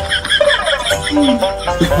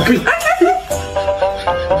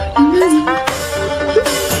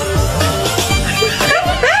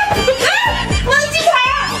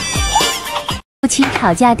夫妻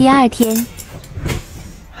吵架第二天，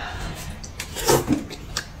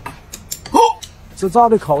这炸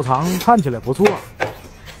的烤肠看起来不错。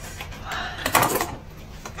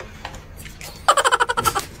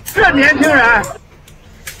这年轻人。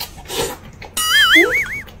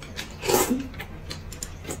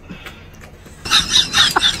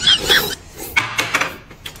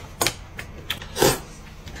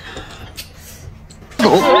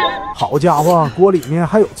好家伙，锅里面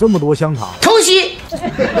还有这么多香肠！偷袭！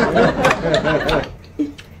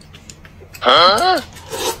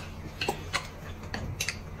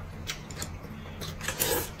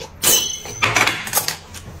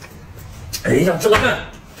哎呀，吃个饭，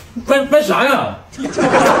搬啥呀？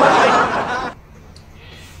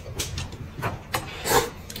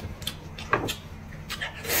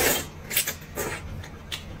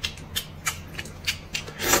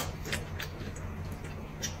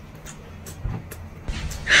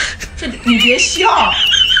你别笑。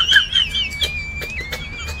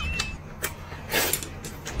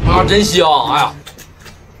啊，真香！哎呀，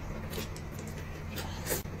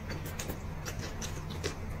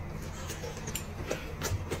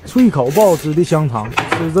脆口不好吃的香肠，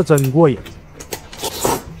吃着真过瘾。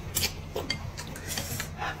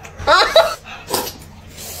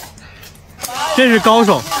这是高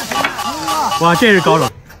手，哇，这是高手。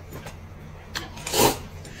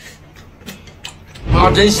啊，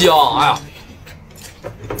真香！哎呀，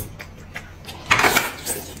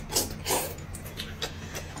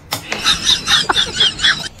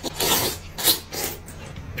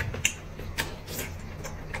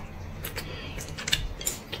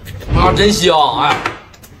啊，真香！哎呀，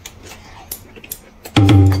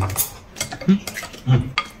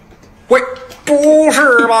喂，不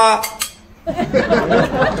是吧？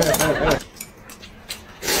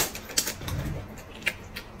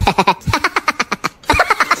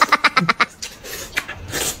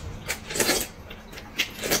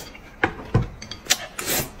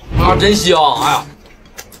啊，真香！哎呀，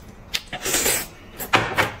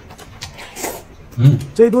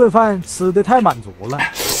这顿饭吃的太满足了。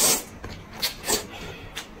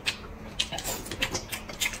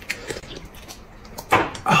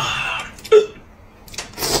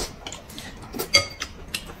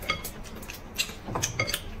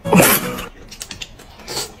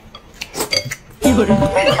一个人。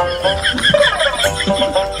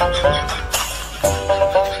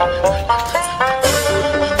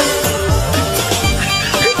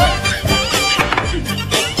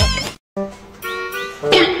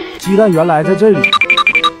鸡蛋原来在这里，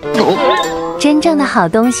真正的好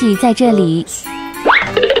东西在这里。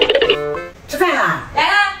吃饭了，来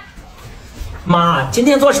了。妈，今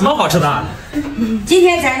天做什么好吃的？今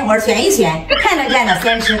天咱一会儿选一选，看得见的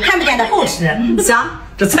先吃，看不见的后吃。行，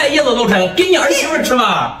这菜叶子都成，给你儿媳妇吃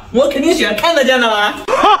吧。我肯定选看得见的了。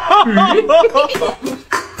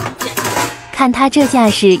看他这架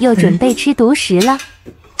势，又准备吃独食了。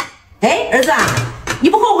哎，儿子，你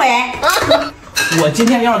不后悔？我今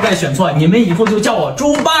天要是再选错，你们以后就叫我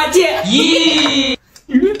猪八戒。咦，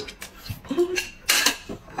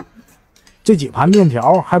这几盘面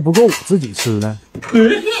条还不够我自己吃呢。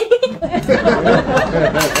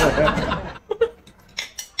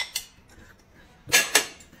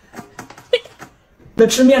那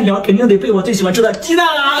吃面条肯定得备我最喜欢吃的鸡蛋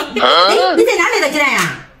啦。哎，你在哪来的鸡蛋呀？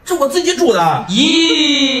这我自己煮的。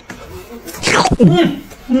咦，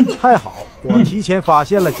太好，我提前发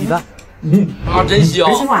现了鸡蛋。啊，真香！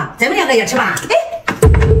儿媳妇，咱们两个也吃吧。哎，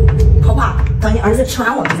婆婆，等你儿子吃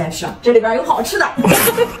完我们再吃，这里边有好吃的。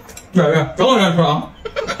找我先吃啊！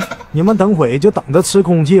你们等会就等着吃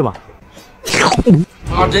空气吧。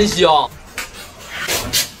啊，真香！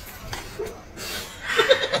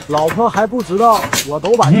老婆还不知道，我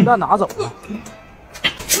都把鸡蛋拿走了。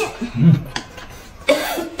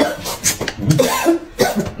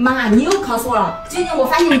妈，你又咳嗽了。最近我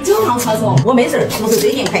发现你经常咳嗽。我没事，是不是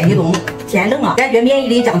最近快立冬，天冷啊，感觉免疫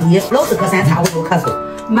力降低，老是隔三差五就咳嗽。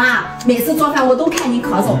妈，每次做饭我都看你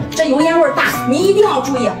咳嗽，这油烟味大，你一定要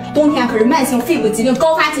注意。冬天可是慢性肺部疾病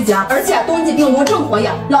高发季节，而且冬季病毒正活跃，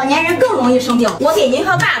老年人更容易生病。我给您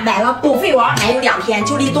和爸买了补肺丸，还有2天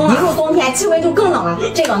就立冬了。一入冬天气温就更冷了，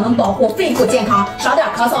这个能保护肺部健康，少点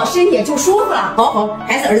咳嗽，身体就舒服了。好，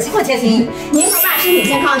还是儿媳妇贴心。您和爸身体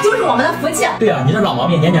健康就是我们的福气。对啊，你这老毛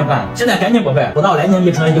病年年犯，现在赶紧补肺，补到来年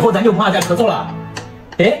立春，以后咱就不怕再咳嗽了。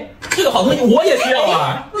哎，这个好东西我也需要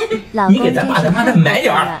啊！你给咱爸咱妈再买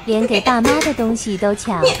点儿。连给爸妈的东西都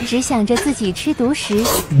抢，只想着自己吃独食。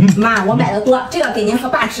妈，我买的多，这个给您和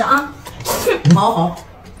爸吃啊。好。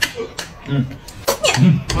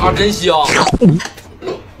啊，真香！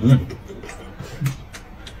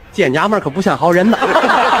见娘们可不像好人呐。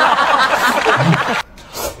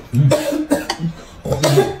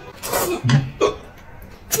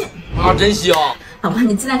啊，真香！老婆，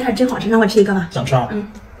你鸡蛋看真好吃，让我吃一个吧。想吃啊？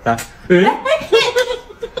来。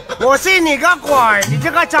我信你个鬼！你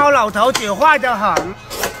这个糟老头子坏得很。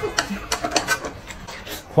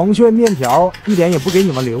黄炫面条一点也不给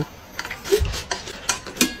你们留。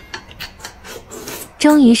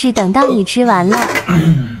终于是等到你吃完了。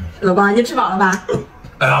老公，你吃饱了吧？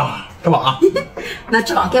哎呀，吃饱了。那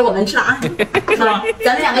吃饱该我们吃了啊！好，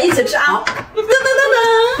咱们2个一起吃啊！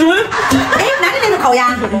噔。哎，哪里来的烤鸭？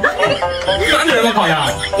哪里来的烤鸭？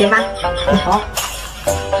点吧。好。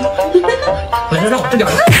来，让我吃点。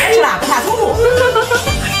吃了，不怕冲突。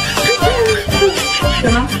什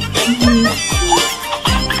么？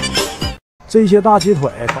这些大鸡腿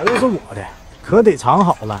都是我的，可得藏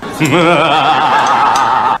好了。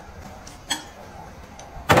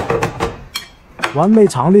完美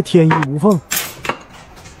藏的天衣无缝。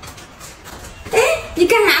哎，你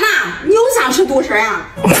干啥呢？你又想吃独食呀？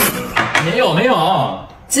没有。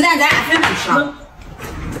鸡蛋咱俩分着吃。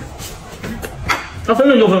那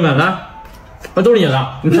分就分呗，来，这都是你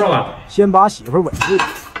的，你吃了吧。先把媳妇稳住，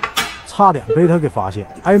差点被他给发现。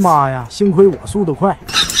哎妈呀，幸亏我速度快。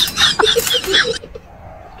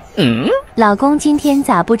老公今天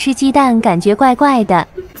咋不吃鸡蛋？感觉怪怪的。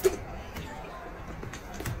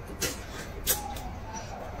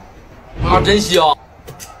啊，真香！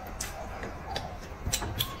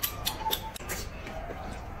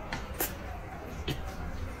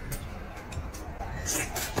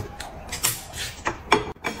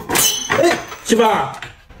哎，媳妇儿，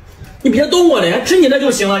你别动我的，吃你的就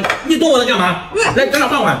行了，你动我的干嘛？来，咱俩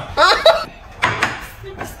换换。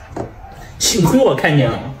幸亏我看见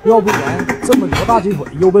了，要不然这么多大鸡腿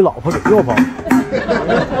又被老婆给调包。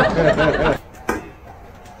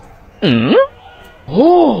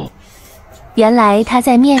原来他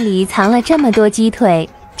在面里藏了这么多鸡腿，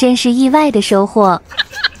真是意外的收获。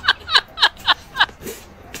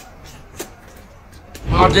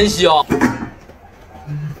啊，真香！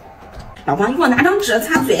老公，你给我拿张纸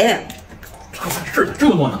擦嘴。擦啥事儿？这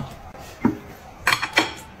么多呢？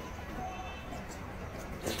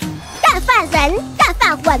干饭人，干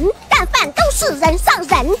饭文，干饭都是人上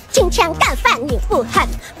人。今天干饭你不狠，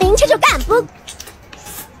明天就干不。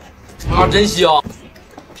啊，真香！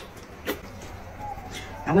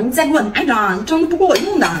老公，你再给我拿一张，这张都不够我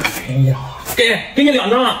用的。哎呀，给你2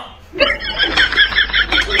张。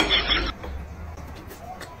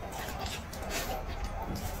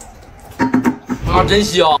啊，真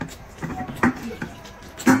香！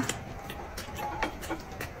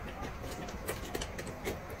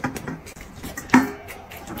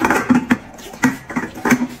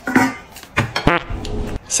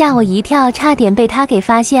吓我一跳，差点被他给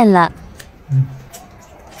发现了。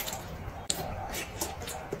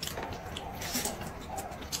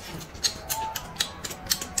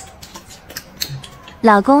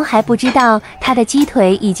老公还不知道他的鸡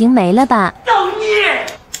腿已经没了吧？造孽！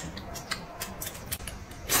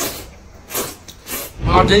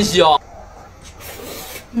啊，真香！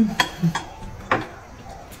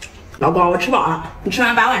老公，我吃饱了，你吃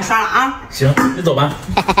完把碗刷了啊。行，你走吧。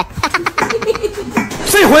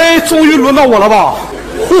这回终于轮到我了吧？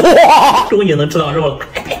哇！终于能吃到肉了。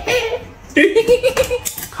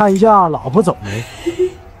看一下老婆走没？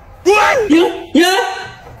呀，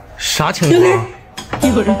啥情况？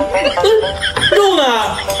一会儿，肉呢？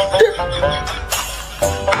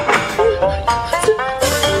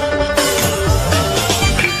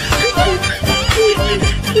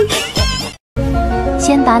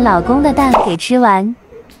先把老公的蛋给吃完，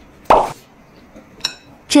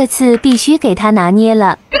这次必须给他拿捏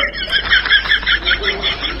了。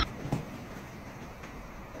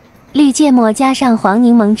绿芥末加上黄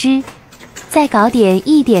柠檬汁，再搞点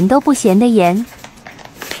一点都不咸的盐，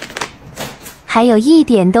还有一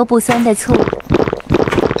点都不酸的醋。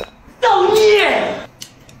造孽！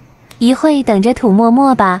一会等着吐沫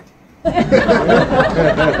沫吧。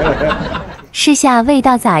试下味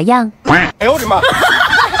道咋样？哎呦我的妈！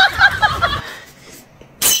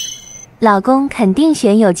老公肯定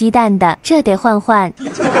选有鸡蛋的，这得换换。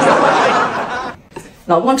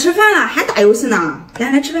老公吃饭了还打游戏呢，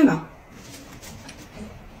来吃饭吧。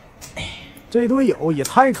这队友也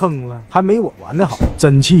太坑了，还没我玩的好，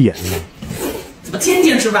真气人了。怎么天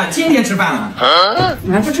天吃饭，天天吃饭啊？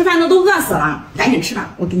你还不吃饭的都饿死了，赶紧吃吧，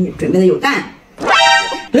我给你准备的有蛋。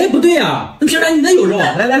哎，不对呀，那平常你那有肉，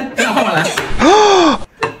来，咱俩换换来。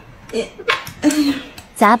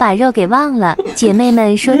咋把肉给忘了？姐妹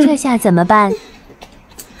们说这下怎么办？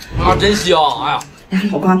啊，真香！哎呀，来，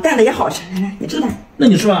老公蛋的也好吃，来，你吃蛋。那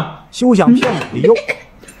你吃吧。休想骗我的肉！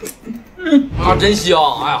啊，真香！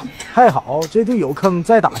哎呀，还好这队友坑，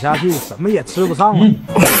再打下去什么也吃不上了。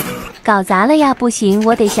搞砸了呀，不行，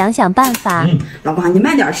我得想想办法。老公，你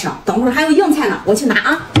慢点吃，等会儿还有硬菜呢，我去拿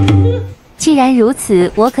啊。既然如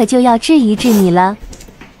此，我可就要治一治你了。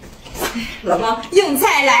老公，硬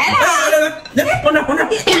菜来了！来，往这，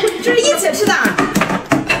这是一起吃的。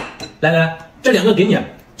来，这2个给你，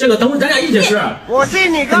这个等会儿咱俩一起吃。我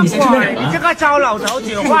信你个鬼！你这个糟老头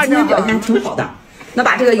子，话今天表现挺好的，那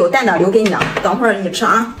把这个有蛋的留给你，等会儿你吃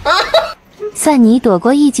啊。算你躲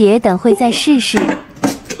过一劫，等会再试试。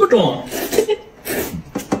这么重？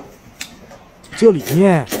这里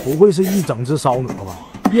面不会是一整只烧鹅吧？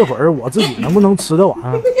一会儿我自己能不能吃得完？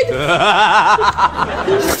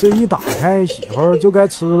这一打开，媳妇儿就该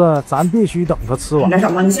吃了，咱必须等她吃完。来，老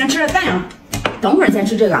公，你先吃着蛋呀，等会儿再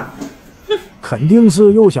吃这个。肯定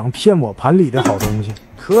是又想骗我盘里的好东西，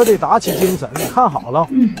可得打起精神。看好了，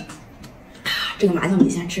这个麻酱你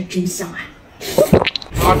先吃，真香啊！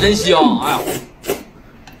啊，真香！哎呀，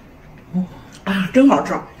啊，真好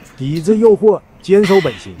吃。抵制诱惑，坚守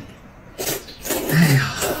本心。哎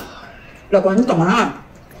呀，老公，你怎么了？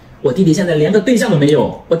我弟弟现在连个对象都没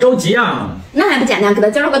有，我着急啊！那还不简单，给他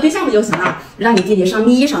介绍个对象不就行了？让你弟弟上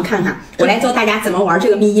咪一上看看。我来教大家怎么玩这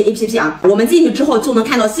个咪一 APP 啊！我们进去之后就能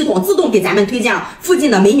看到系统自动给咱们推荐了附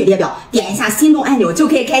近的美女列表，点一下心动按钮就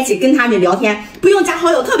可以开启跟他们聊天，不用加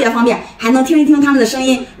好友，特别方便，还能听一听他们的声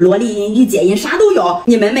音，萝莉音、御姐音啥都有。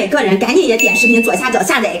你们每个人赶紧也点视频左下角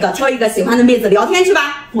下载一个，挑一个喜欢的妹子聊天去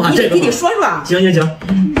吧。哇，你给弟弟说说。行。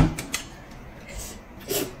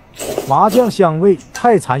麻酱香味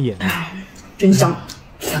太残忍了，真香！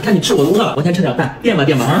看你吃我都饿了，我先吃点饭，垫吧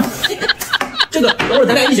啊！这个等会儿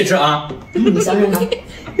咱俩一起吃啊！你想想呢？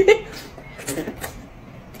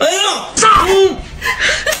哎呀，炸！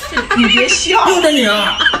你别笑，又是你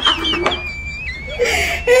啊！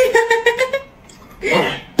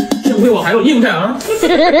幸亏我还有硬菜啊！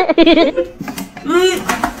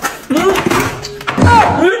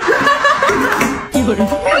一会儿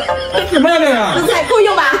什么呀这个？菜够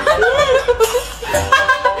用吧？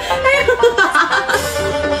哎呀！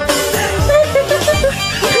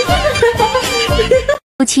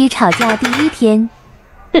妻吵架第一天。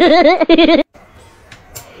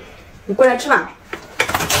你过来吃吧。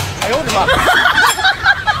哎呦我的妈！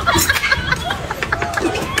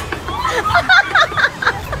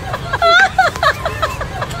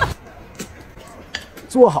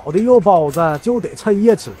做好的肉包子就得趁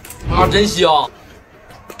夜吃，啊，真香！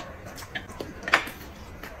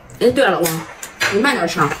哎，对了，老公，你慢点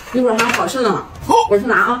吃，一会儿还有好事呢。我去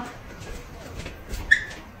拿啊。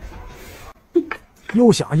又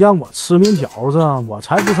想让我吃面条子，我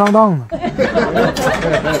才不上当呢。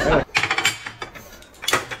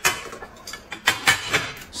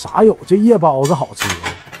啥有这夜包子好吃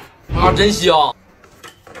啊，真香！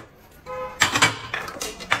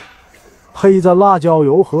配着辣椒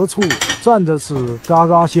油和醋，蘸着吃，嘎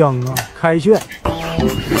嘎香啊！开炫！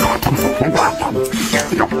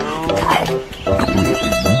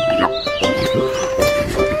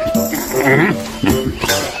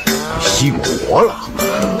熄火了！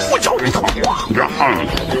我叫你他妈慌着！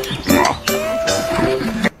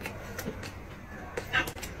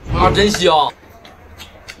啊，真香！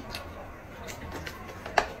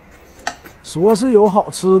说是有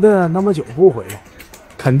好吃的，那么久不回来，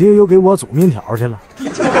肯定又给我煮面条去了。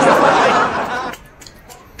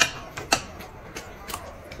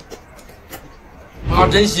啊，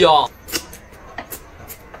真香！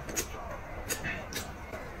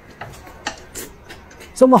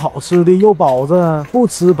这么好吃的肉包子，不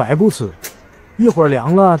吃白不吃，一会儿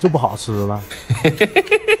凉了就不好吃了。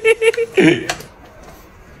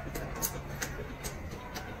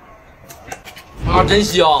啊，真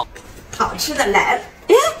香！好吃的来了。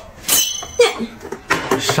哎，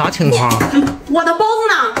啥情况？我的包子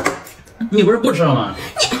呢？你不是不吃了吗？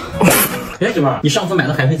哎，媳妇儿，你上次买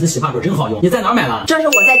的海飞丝洗发水真好用，你在哪儿买的？这是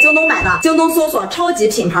我在京东买的，京东搜索超级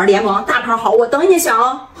品牌联盟，大牌好，我等你选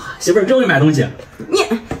哦。媳妇儿真会买东西。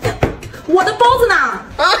我的包子呢？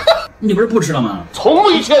你不是不吃了吗？从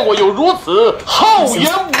未见过有如此厚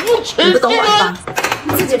颜无耻你不等之人。我是吧？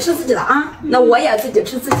自己吃自己的啊，那我也自己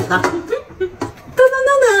吃自己的。噔噔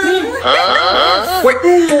噔噔，喂，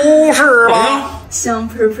不是吧？香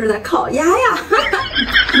喷喷的烤鸭呀，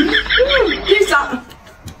真香。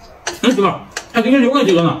媳妇儿，还给你留了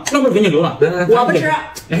几个呢，要不给你留了。来来来，我不吃。哎，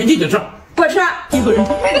你自己吃。我吃。真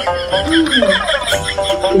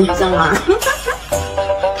香啊！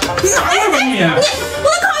啥呀你？我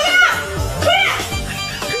的烤鸭，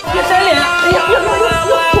别扇脸！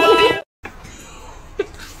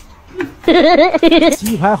哎呀，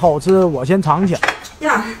鸡排好吃，我先尝起来。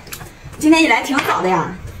呀，今天你来挺早的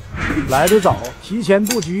呀。来得早，提前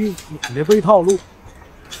布局，免得被套路。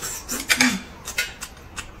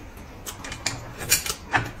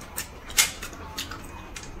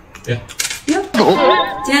别。哟，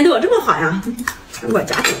今天对我这么好呀？我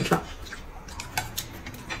夹挺吃。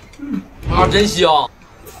啊，真香！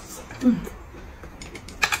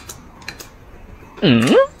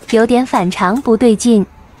有点反常，不对劲，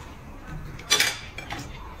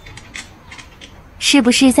是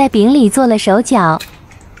不是在饼里做了手脚？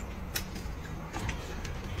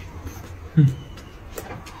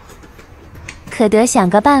可得想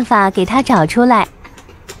个办法给他找出来。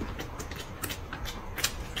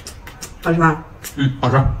好吃吧？好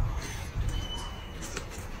吃。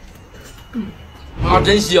啊，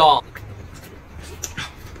真香！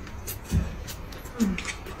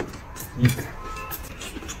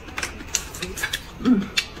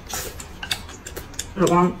老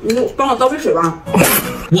公，你帮我倒杯水吧。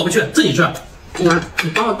我不去，自己去。你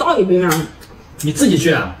帮我倒一杯啊。你自己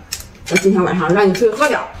去。我今天晚上让你出去喝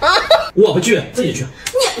点。我不去，自己去。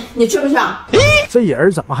你去不去啊？这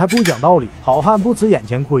人怎么还不讲道理？好汉不吃眼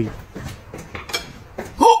前亏。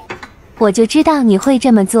我就知道你会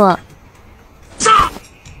这么做。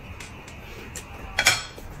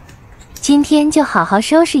今天就好好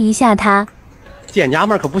收拾一下他。这娘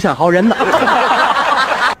们可不像好人呢。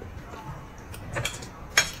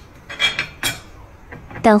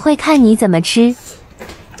等会看你怎么吃。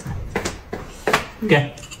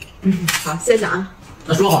给。好，谢谢啊。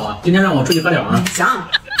那说好了，今天让我出去喝点啊。行。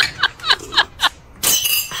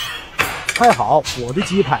还好我的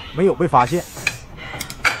鸡排没有被发现。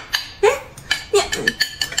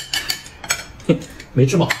没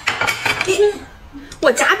吃饱。我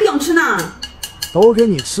夹饼吃呢。都给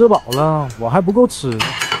你吃饱了，我还不够吃呢。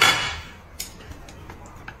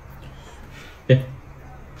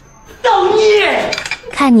造孽！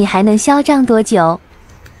看你还能嚣张多久？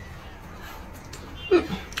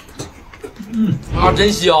啊，真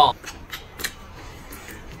香！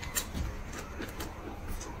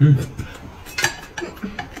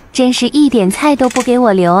真是一点菜都不给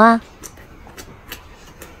我留啊！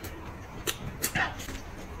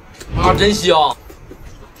啊，真香！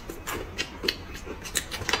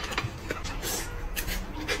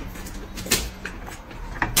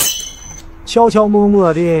悄悄摸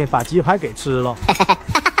摸的把鸡排给吃了。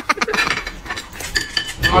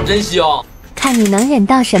啊，真香！看你能忍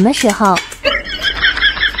到什么时候。